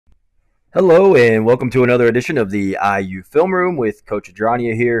Hello and welcome to another edition of the IU Film Room with Coach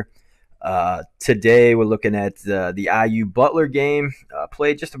Adragna here. Today we're looking at the IU Butler game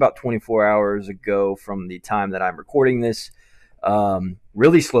played just about 24 hours ago from the time that I'm recording this.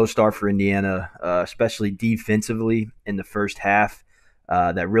 Really slow start for Indiana, especially defensively in the first half.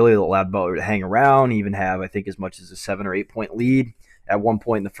 That really allowed Butler to hang around, even have I think as much as a 7 or 8 point lead at one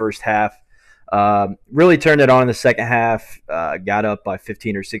point in the first half. Really turned it on in the second half, got up by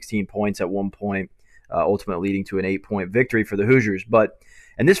 15 or 16 points at one point, ultimately leading to an 8-point victory for the Hoosiers. But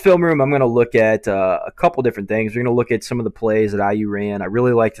in this film room, I'm going to look at a couple different things. We're going to look at some of the plays that IU ran. I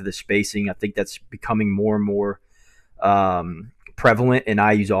really liked the spacing. I think that's becoming more and more prevalent in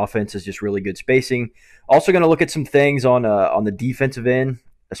IU's offense, is just really good spacing. Also going to look at some things on the defensive end,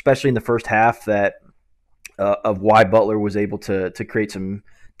 especially in the first half, that of why Butler was able to create some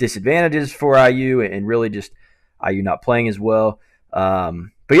disadvantages for IU and really just IU not playing as well.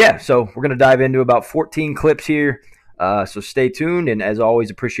 But yeah, so we're going to dive into about 14 clips here. So stay tuned. And as always,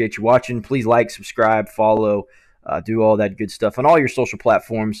 appreciate you watching. Please like, subscribe, follow, do all that good stuff on all your social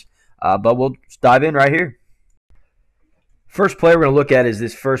platforms. But we'll dive in right here. First play we're going to look at is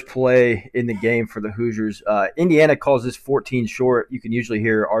this first play in the game for the Hoosiers. Indiana calls this 14 short. You can usually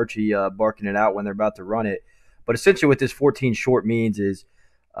hear Archie barking it out when they're about to run it. But essentially what this 14 short means is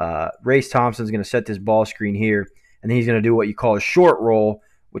Race Thompson's going to set this ball screen here, and then he's going to do what you call a short roll,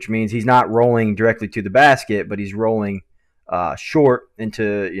 which means he's not rolling directly to the basket, but he's rolling short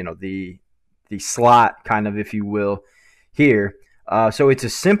into the slot, kind of, if you will, here. So it's a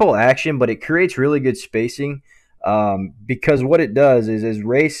simple action, but it creates really good spacing because what it does is as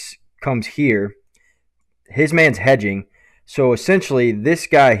Race comes here, his man's hedging. So essentially this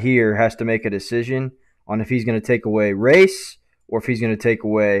guy here has to make a decision on if he's going to take away Race or if he's going to take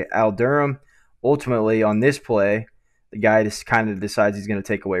away Al Durham. Ultimately, on this play, the guy just kind of decides he's going to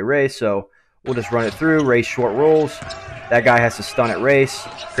take away Race, so we'll just run it through. Race short rolls. That guy has to stun at Race.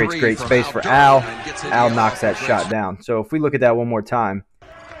 Creates great space for Al. Al knocks that shot down. So if we look at that one more time,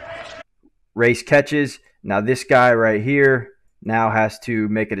 Race catches. Now this guy right here now has to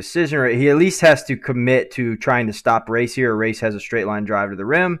make a decision. He at least has to commit to trying to stop Race here. Race has a straight line drive to the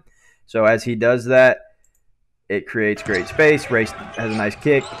rim. So as he does that, it creates great space. Race has a nice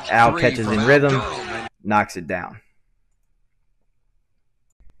kick. Al catches in rhythm, knocks it down.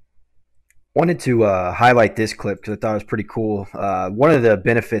 Wanted to highlight this clip because I thought it was pretty cool. One of the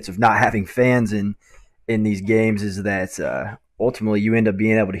benefits of not having fans in these games is that ultimately you end up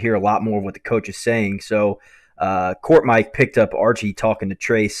being able to hear a lot more of what the coach is saying. So Court Mike picked up Archie talking to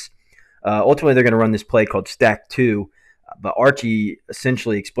Trace. Ultimately, they're going to run this play called Stack 2. But Archie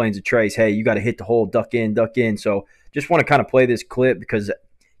essentially explains to Trace, hey, you got to hit the hole, duck in, duck in. So just want to kind of play this clip because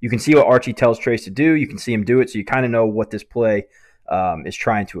you can see what Archie tells Trace to do. You can see him do it, so you kind of know what this play is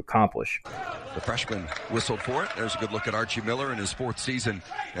trying to accomplish. The freshman whistled for it. There's a good look at Archie Miller in his fourth season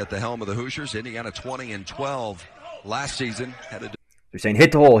at the helm of the Hoosiers. Indiana 20-12 last season. They're saying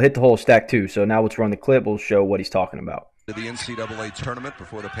hit the hole, Stack 2. So now let's run the clip. We'll show what he's talking about. To the NCAA tournament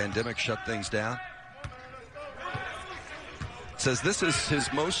before the pandemic shut things down. Says this is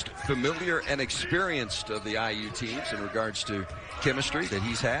his most familiar and experienced of the IU teams in regards to chemistry that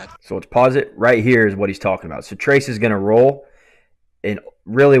he's had. So let's pause it. Right here is what he's talking about. So Trace is going to roll, and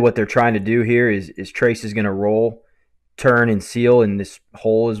really what they're trying to do here is Trace is going to roll, turn, and seal, and this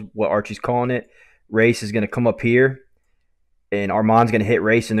hole is what Archie's calling it. Race is going to come up here, and Armand's going to hit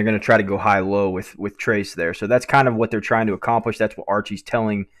Race, and they're going to try to go high-low with Trace there. So that's kind of what they're trying to accomplish. That's what Archie's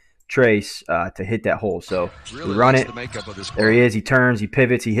telling Trace to hit that hole. So we run it. There he is. He turns. He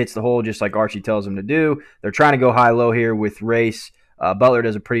pivots. He hits the hole just like Archie tells him to do. They're trying to go high-low here with Race. Butler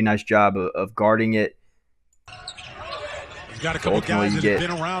does a pretty nice job of guarding it. He's got a couple guys that have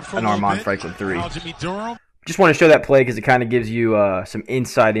been around for an Armand Franklin 3. Durham. Just want to show that play because it kind of gives you some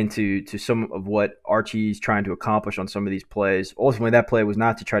insight into some of what Archie's trying to accomplish on some of these plays. Ultimately, that play was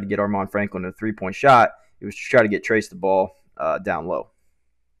not to try to get Armand Franklin a three-point shot. It was to try to get Trace the ball down low.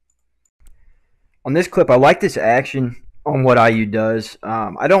 On this clip, I like this action on what IU does.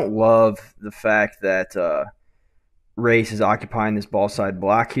 I don't love the fact that Race is occupying this ball side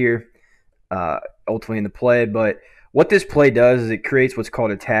block here, ultimately in the play. But what this play does is it creates what's called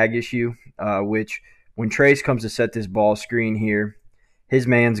a tag issue, which when Trace comes to set this ball screen here, his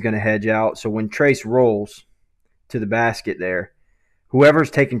man's going to hedge out. So when Trace rolls to the basket there, whoever's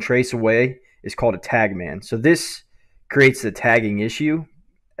taking Trace away is called a tag man. So this creates the tagging issue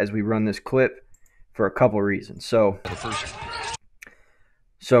as we run this clip for a couple of reasons. So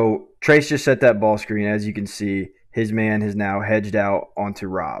Trace just set that ball screen. As you can see, his man has now hedged out onto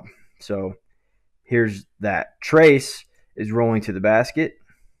Rob. So here's that. Trace is rolling to the basket.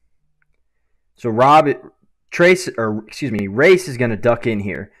 So Race is going to duck in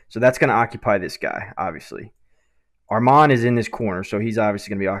here. So that's going to occupy this guy, obviously. Armand is in this corner, so he's obviously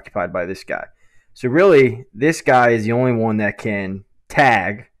going to be occupied by this guy. So really, this guy is the only one that can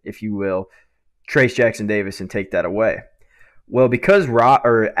tag, if you will, Trace Jackson Davis and take that away. Well, because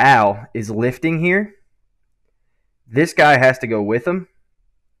Al is lifting here, this guy has to go with him,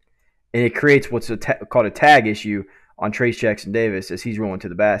 and it creates what's called a tag issue on Trace Jackson Davis as he's rolling to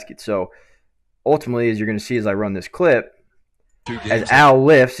the basket. So ultimately, as you're going to see as I run this clip, as Al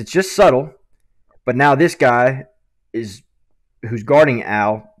lifts, it's just subtle, but now this guy who's guarding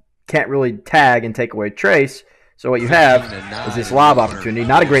Al can't really tag and take away Trace. So what you have is this lob opportunity.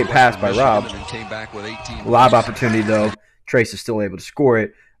 Not a great pass by Rob. Lob opportunity, though. Trace is still able to score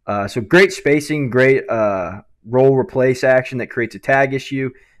it. So great spacing, great roll replace action that creates a tag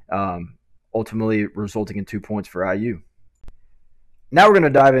issue, ultimately resulting in 2 points for IU. Now we're going to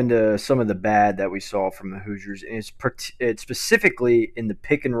dive into some of the bad that we saw from the Hoosiers, and it's specifically in the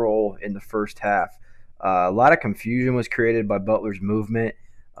pick and roll in the first half. A lot of confusion was created by Butler's movement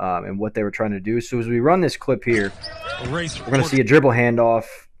and what they were trying to do. So as we run this clip here, we're going to see a dribble handoff,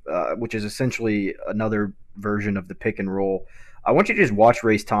 which is essentially another version of the pick and roll. I want you to just watch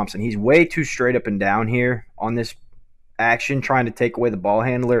Race Thompson. He's way too straight up and down here on this action, trying to take away the ball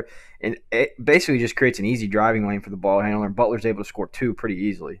handler. And it basically just creates an easy driving lane for the ball handler. Butler's able to score 2 pretty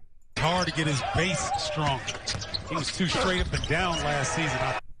easily. It's hard to get his base strong. He was too straight up and down last season.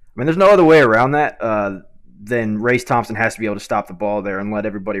 I mean, there's no other way around that than Race Thompson has to be able to stop the ball there and let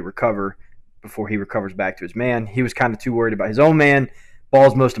everybody recover before he recovers back to his man. He was kind of too worried about his own man.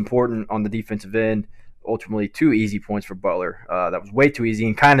 Ball's most important on the defensive end. Ultimately, 2 easy points for Butler. That was way too easy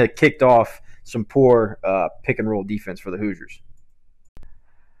and kind of kicked off some poor pick-and-roll defense for the Hoosiers.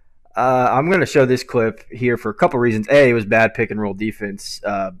 I'm going to show this clip here for a couple reasons. A, it was bad pick-and-roll defense.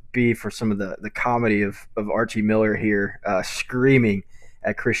 B, for some of the comedy of Archie Miller here screaming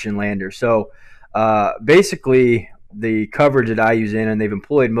at Christian Lander. So basically, the coverage that IU's in, and they've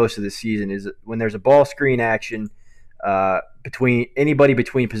employed most of the season, is when there's a ball screen action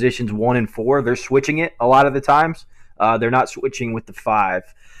between positions 1 and 4, they're switching it a lot of the times. They're not switching with the 5.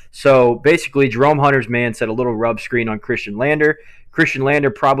 So basically, Jerome Hunter's man set a little rub screen on Christian Lander. Christian Lander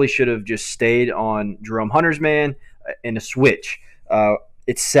probably should have just stayed on Jerome Hunter's man in a switch.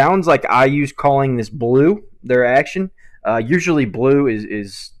 It sounds like IU's calling this blue, their action. Usually blue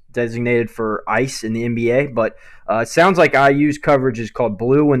is designated for ice in the NBA, but it sounds like IU's coverage is called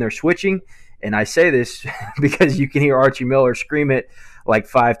blue when they're switching. And I say this because you can hear Archie Miller scream it like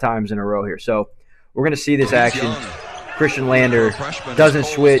 5 times in a row here. So we're going to see this action. Christian Lander doesn't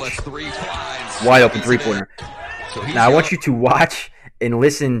switch. Wide open three-pointer. Now I want you to watch and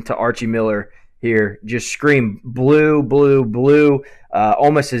listen to Archie Miller here just scream blue, blue, blue,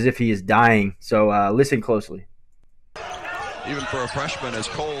 almost as if he is dying. So listen closely. Even for a freshman, as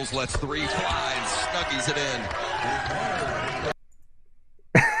Coles lets 3 fly and snuggies it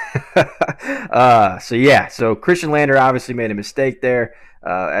in. So Christian Lander obviously made a mistake there.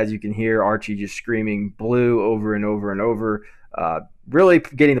 As you can hear, Archie just screaming blue over and over and over. Really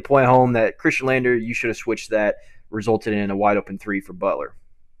getting the point home that Christian Lander, you should have switched that, resulted in a wide open 3 for Butler.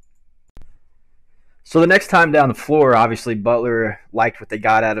 So the next time down the floor, obviously Butler liked what they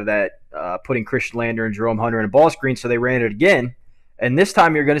got out of that, putting Christian Lander and Jerome Hunter in a ball screen, so they ran it again. And this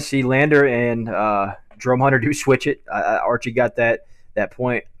time you're going to see Lander and Jerome Hunter do switch it. Archie got that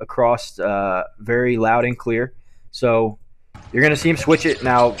point across very loud and clear. So you're going to see him switch it.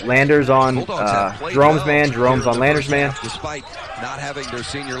 Now Lander's on Jerome's man. Jerome's on Lander's man. Despite not having their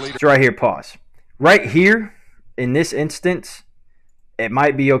senior leader. So right here, pause. Right here, in this instance, it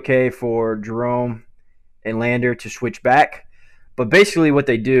might be okay for Jerome and Lander to switch back. But basically what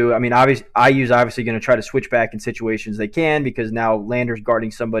they do, I mean, IU's obviously going to try to switch back in situations they can because now Lander's guarding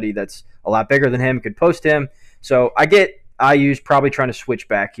somebody that's a lot bigger than him, could post him. So I get IU's probably trying to switch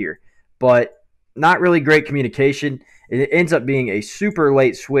back here. But not really great communication. It ends up being a super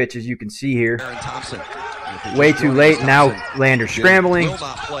late switch, as you can see here. Way too late. Now Lander scrambling.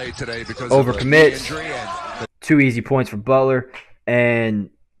 Overcommits. 2 easy points for Butler. And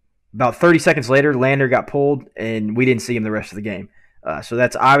about 30 seconds later, Lander got pulled, and we didn't see him the rest of the game. So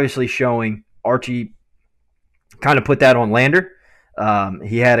that's obviously showing Archie kind of put that on Lander.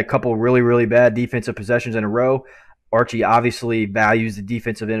 He had a couple really, really bad defensive possessions in a row. Archie obviously values the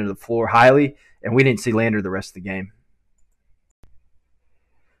defensive end of the floor highly, and we didn't see Lander the rest of the game.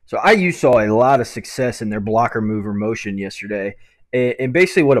 So IU saw a lot of success in their blocker mover motion yesterday. And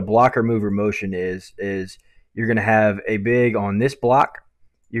basically what a blocker mover motion is you're going to have a big on this block,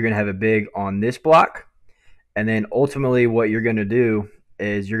 you're going to have a big on this block, and then ultimately what you're going to do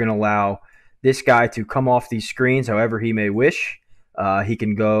is you're going to allow this guy to come off these screens however he may wish. He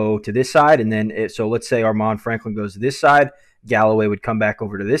can go to this side, and then so let's say Armaan Franklin goes to this side. Galloway would come back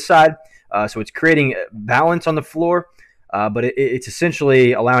over to this side. So it's creating balance on the floor, but it's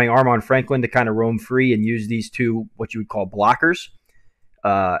essentially allowing Armaan Franklin to kind of roam free and use these two, what you would call blockers,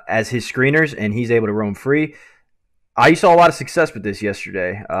 as his screeners, and he's able to roam free. I saw a lot of success with this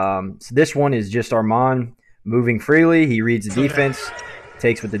yesterday. So this one is just Armaan moving freely. He reads the defense,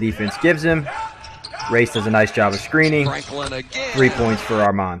 takes what the defense gives him. Race does a nice job of screening. 3 points for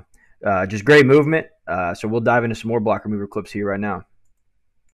Armaan. Just great movement. So we'll dive into some more blocker mover clips here right now.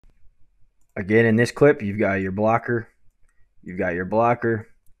 Again, in this clip, you've got your blocker. You've got your blocker.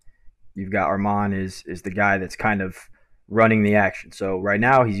 You've got Armaan is the guy that's kind of running the action. So right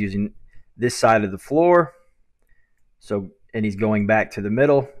now he's using this side of the floor. And he's going back to the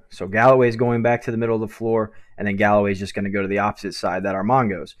middle. So Galloway's going back to the middle of the floor, and then Galloway's just going to go to the opposite side that Armaan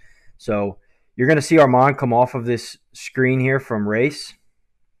goes. So you're going to see Armaan come off of this screen here from Race.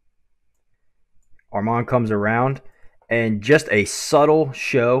 Armaan comes around, and just a subtle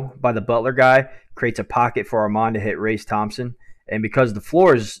show by the Butler guy creates a pocket for Armaan to hit Race Thompson. And because the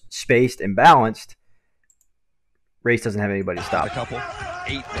floor is spaced and balanced, Race doesn't have anybody to stop. A couple,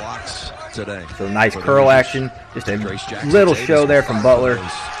 8 blocks today. So nice curl action. Just a little show there from Butler.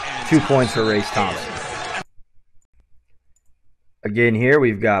 2 points for Race Thompson. Again here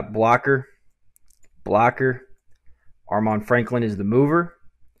we've got blocker. Armaan Franklin is the mover.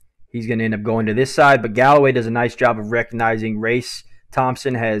 He's going to end up going to this side, but Galloway does a nice job of recognizing Race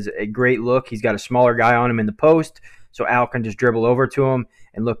Thompson has a great look. He's got a smaller guy on him in the post, so Al can just dribble over to him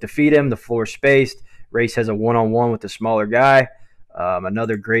and look to feed him. The floor spaced. Race has a one-on-one with the smaller guy.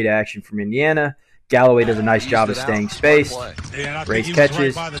 Another great action from Indiana. Galloway does a nice job of staying spaced. Race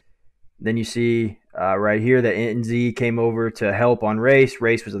catches. Then you see right here that NZ came over to help on Race.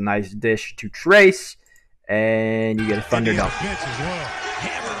 Race was a nice dish to Trace, and you get a thunder dunk.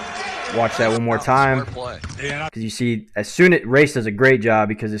 Watch that one more time, because you see Race does a great job,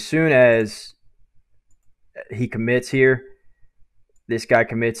 because as soon as he commits here, this guy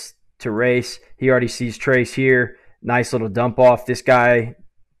commits to Race. He already sees Trace here. Nice little dump off. This guy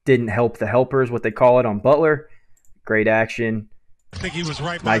didn't help the helpers, what they call it, on Butler. Great action. I think he was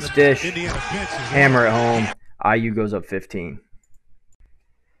right. Nice dish. Hammer at home. IU goes up 15.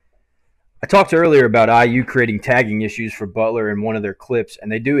 I talked earlier about IU creating tagging issues for Butler in one of their clips,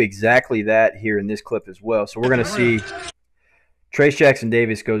 and they do exactly that here in this clip as well. So we're going to see Trace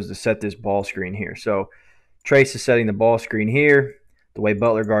Jackson-Davis goes to set this ball screen here. So Trace is setting the ball screen here. The way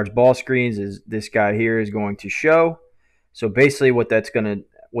Butler guards ball screens is this guy here is going to show. So basically what's going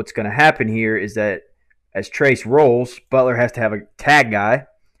to happen here is that as Trace rolls, Butler has to have a tag guy,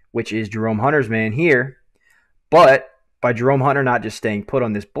 which is Jerome Hunter's man here. But by Jerome Hunter not just staying put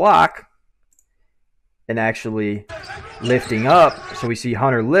on this block and actually lifting up, so we see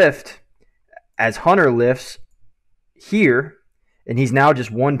Hunter lift. As Hunter lifts here, and he's now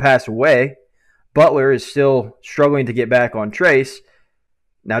just one pass away, Butler is still struggling to get back on Trace.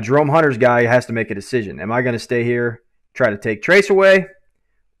 Now Jerome Hunter's guy has to make a decision. Am I going to stay here, try to take Trace away?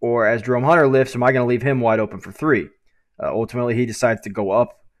 Or as Jerome Hunter lifts, am I going to leave him wide open for 3? Ultimately, he decides to go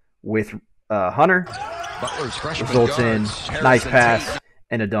up with Hunter. Results in nice pass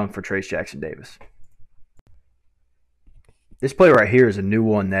and a dunk for Trace Jackson-Davis. This play right here is a new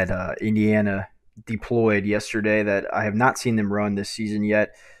one that Indiana deployed yesterday that I have not seen them run this season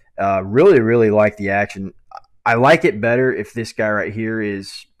yet. Really, really like the action. I like it better if this guy right here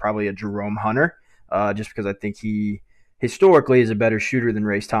is probably a Jerome Hunter, just because I think he historically is a better shooter than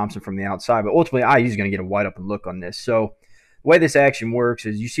Race Thompson from the outside. But ultimately, IU's going to get a wide open look on this. So the way this action works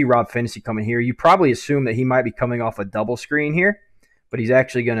is you see Rob Finney coming here. You probably assume that he might be coming off a double screen here, but he's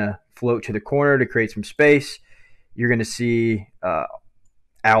actually going to float to the corner to create some space. You're going to see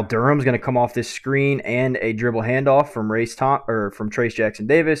Al Durham's going to come off this screen and a dribble handoff from Trace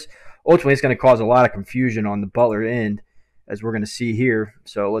Jackson-Davis. Ultimately, it's going to cause a lot of confusion on the Butler end, as we're going to see here.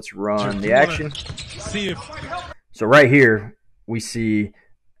 So let's run the action. So right here, we see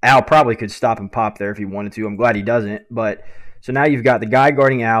Al probably could stop and pop there if he wanted to. I'm glad he doesn't. But so now you've got the guy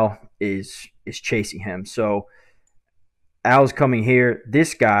guarding Al is chasing him. So Al's coming here.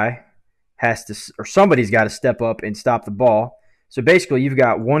 This guy has to, or somebody's got to step up and stop the ball. So basically, you've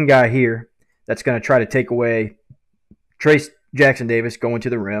got one guy here that's going to try to take away Trace Jackson-Davis going to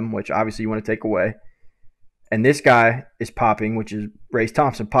the rim, which obviously you want to take away. And this guy is popping, which is Race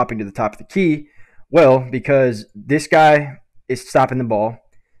Thompson popping to the top of the key. Well, because this guy is stopping the ball,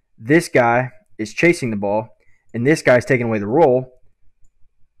 this guy is chasing the ball, and this guy's taking away the roll,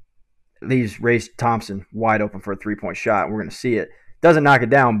 leaves Race Thompson wide open for a three-point shot. We're going to see it. Doesn't knock it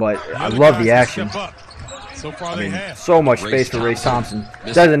down, but The I other love guys the can action. step up. So far, I they mean, have. so much Race space for Race Thompson.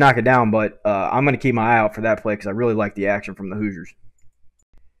 Missed Doesn't knock it down, but I'm going to keep my eye out for that play because I really like the action from the Hoosiers.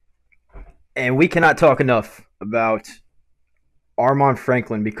 And we cannot talk enough about Armaan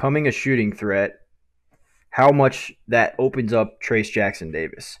Franklin becoming a shooting threat, how much that opens up Trace Jackson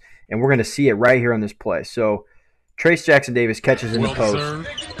Davis. And we're going to see it right here on this play. So Trace Jackson Davis catches in the Well post.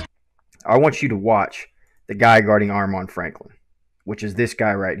 deserved. I want you to watch the guy guarding Armaan Franklin, which is this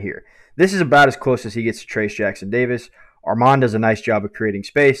guy right here. This is about as close as he gets to Trace Jackson Davis. Armaan does a nice job of creating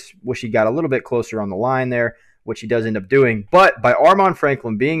space. Wish he got a little bit closer on the line there, which he does end up doing. But by Armaan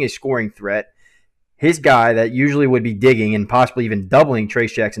Franklin being a scoring threat, his guy that usually would be digging and possibly even doubling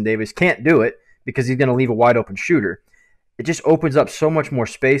Trace Jackson Davis can't do it because he's going to leave a wide open shooter. It just opens up so much more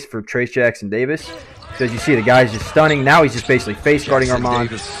space for Trace Jackson Davis. Because you see the guy's just stunning. Now he's just basically face guarding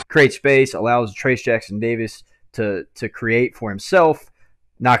Armaan, creates space, allows Trace Jackson Davis to create for himself,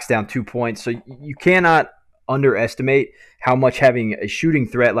 knocks down 2 points. So you cannot underestimate how much having a shooting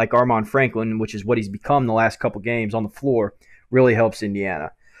threat like Armaan Franklin, which is what he's become the last couple games on the floor, really helps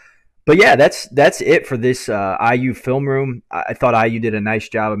Indiana. But yeah, that's it for this IU film room. I thought IU did a nice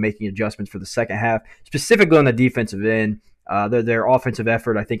job of making adjustments for the second half, specifically on the defensive end. Their offensive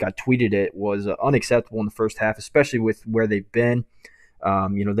effort, I think I tweeted it, was unacceptable in the first half, especially with where they've been.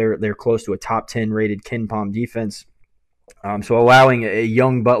 They're close to a top 10 rated KenPom defense. So allowing a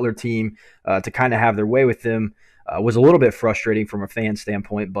young Butler team to kind of have their way with them was a little bit frustrating from a fan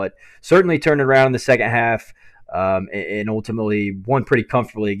standpoint, but certainly turned around in the second half. And ultimately won pretty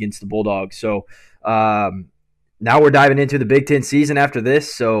comfortably against the Bulldogs. So now we're diving into the Big Ten season after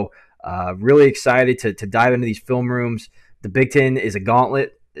this. So really excited to dive into these film rooms. The Big Ten is a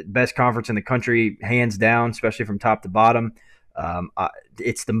gauntlet, best conference in the country, hands down, especially from top to bottom.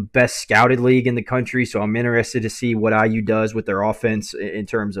 It's the best scouted league in the country, so I'm interested to see what IU does with their offense in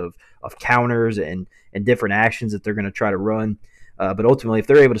terms of counters and different actions that they're going to try to run. But ultimately, if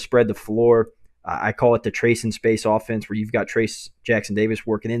they're able to spread the floor, I call it the trace and space offense, where you've got Trace Jackson Davis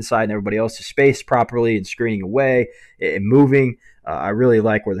working inside and everybody else is spaced properly and screening away and moving. I really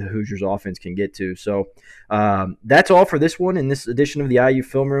like where the Hoosiers offense can get to. So that's all for this one in this edition of the IU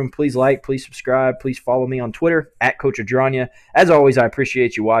Film Room. Please like, please subscribe, please follow me on Twitter @Coach Adragna. As always, I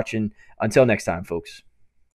appreciate you watching. Until next time, folks.